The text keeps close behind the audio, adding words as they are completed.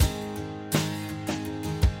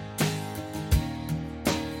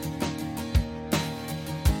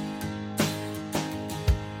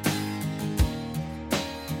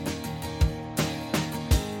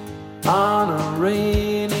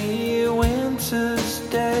rainy winter's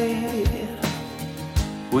day,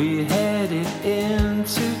 we headed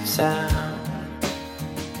into town.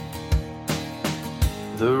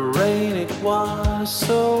 The rain, it was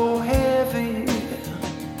so heavy.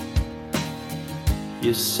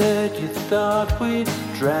 You said you thought we'd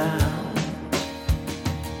drown.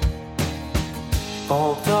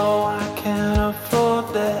 Although I can't afford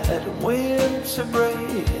that winter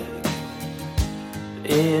break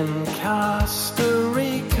in Costa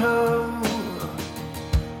Rica,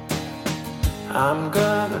 I'm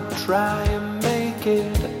gonna try and make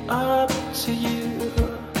it up to you,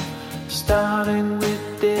 starting with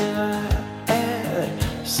dinner at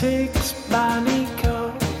 6 by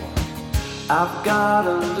Nico. I've got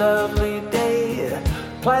a lovely day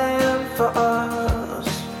planned for us.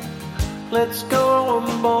 Let's go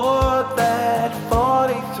on board that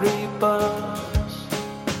 43 bus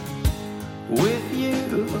with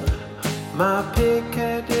you, my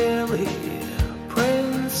Piccadilly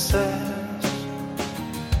Princess.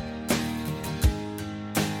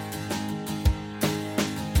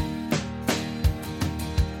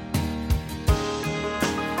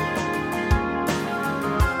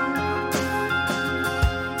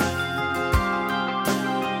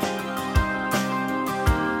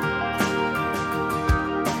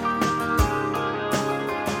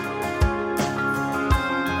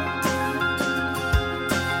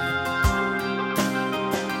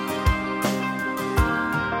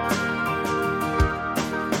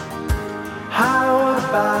 How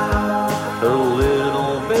about a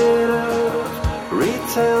little bit of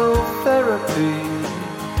retail therapy?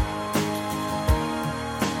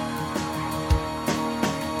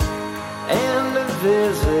 And a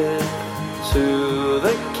visit to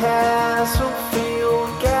the Castlefield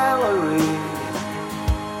Gallery.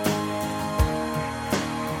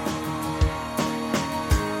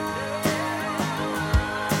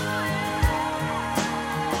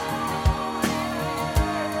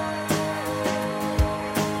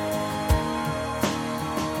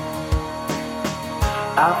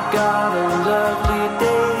 I've got a lovely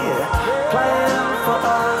day planned for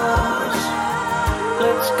us.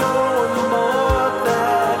 Let's go